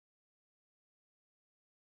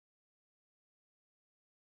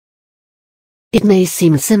It may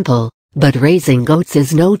seem simple, but raising goats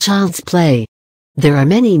is no child's play. There are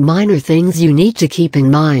many minor things you need to keep in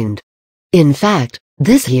mind. In fact,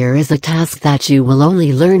 this here is a task that you will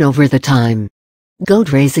only learn over the time.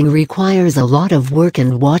 Goat raising requires a lot of work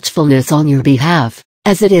and watchfulness on your behalf,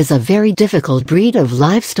 as it is a very difficult breed of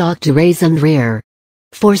livestock to raise and rear.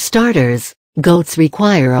 For starters, goats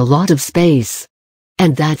require a lot of space.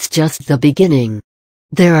 And that's just the beginning.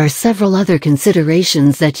 There are several other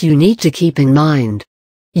considerations that you need to keep in mind.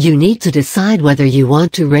 You need to decide whether you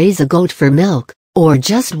want to raise a goat for milk, or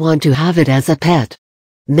just want to have it as a pet.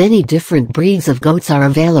 Many different breeds of goats are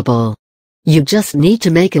available. You just need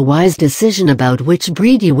to make a wise decision about which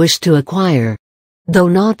breed you wish to acquire. Though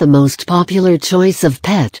not the most popular choice of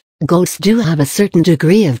pet, goats do have a certain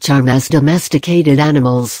degree of charm as domesticated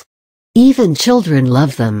animals. Even children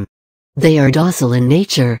love them. They are docile in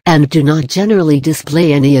nature and do not generally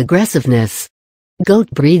display any aggressiveness.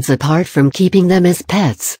 Goat breeds, apart from keeping them as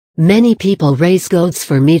pets, many people raise goats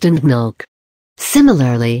for meat and milk.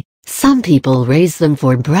 Similarly, some people raise them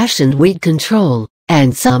for brush and weed control,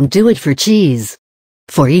 and some do it for cheese.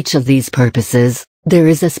 For each of these purposes, there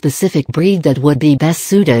is a specific breed that would be best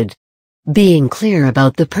suited. Being clear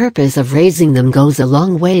about the purpose of raising them goes a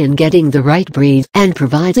long way in getting the right breed and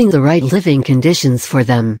providing the right living conditions for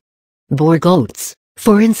them. Boar goats,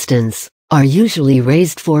 for instance, are usually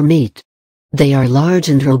raised for meat. They are large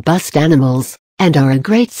and robust animals, and are a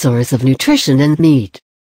great source of nutrition and meat.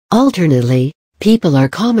 Alternately, people are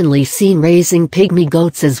commonly seen raising pygmy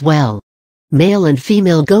goats as well. Male and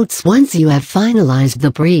female goats. Once you have finalized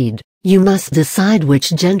the breed, you must decide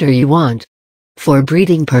which gender you want. For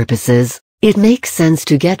breeding purposes, it makes sense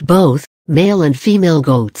to get both male and female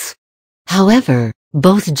goats. However,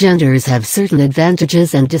 both genders have certain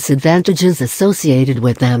advantages and disadvantages associated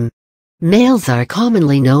with them. Males are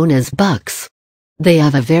commonly known as bucks. They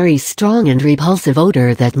have a very strong and repulsive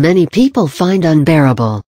odor that many people find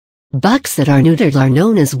unbearable. Bucks that are neutered are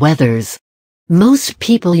known as wethers. Most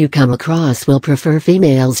people you come across will prefer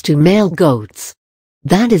females to male goats.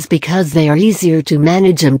 That is because they are easier to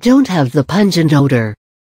manage and don't have the pungent odor.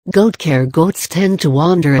 Goat care goats tend to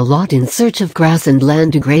wander a lot in search of grass and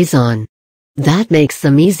land to graze on. That makes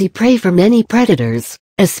them easy prey for many predators,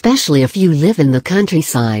 especially if you live in the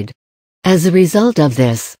countryside. As a result of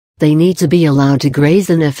this, they need to be allowed to graze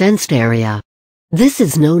in a fenced area. This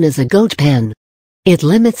is known as a goat pen. It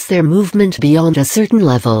limits their movement beyond a certain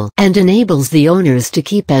level and enables the owners to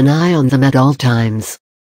keep an eye on them at all times.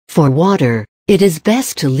 For water, it is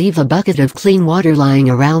best to leave a bucket of clean water lying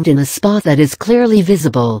around in a spot that is clearly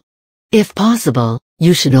visible. If possible,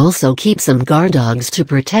 you should also keep some guard dogs to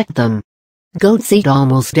protect them. Goats eat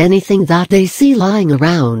almost anything that they see lying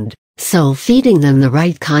around, so feeding them the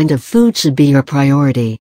right kind of food should be your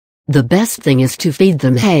priority. The best thing is to feed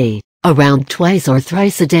them hay, around twice or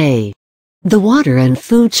thrice a day. The water and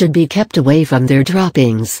food should be kept away from their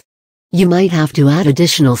droppings. You might have to add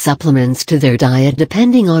additional supplements to their diet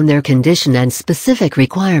depending on their condition and specific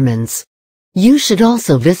requirements. You should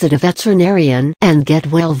also visit a veterinarian and get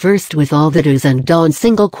well versed with all the do's and don'ts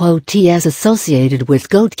associated with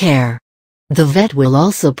goat care. The vet will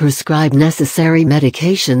also prescribe necessary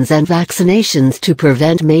medications and vaccinations to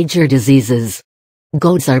prevent major diseases.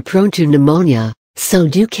 Goats are prone to pneumonia, so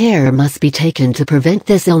due care must be taken to prevent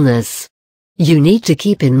this illness. You need to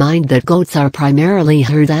keep in mind that goats are primarily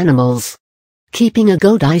herd animals. Keeping a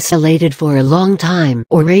goat isolated for a long time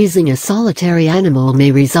or raising a solitary animal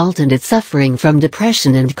may result in it suffering from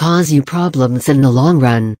depression and cause you problems in the long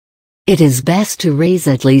run. It is best to raise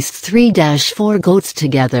at least 3-4 goats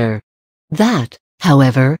together. That,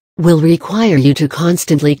 however, will require you to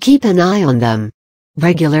constantly keep an eye on them.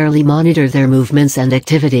 Regularly monitor their movements and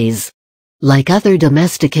activities. Like other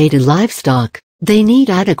domesticated livestock, they need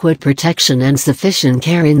adequate protection and sufficient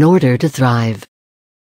care in order to thrive.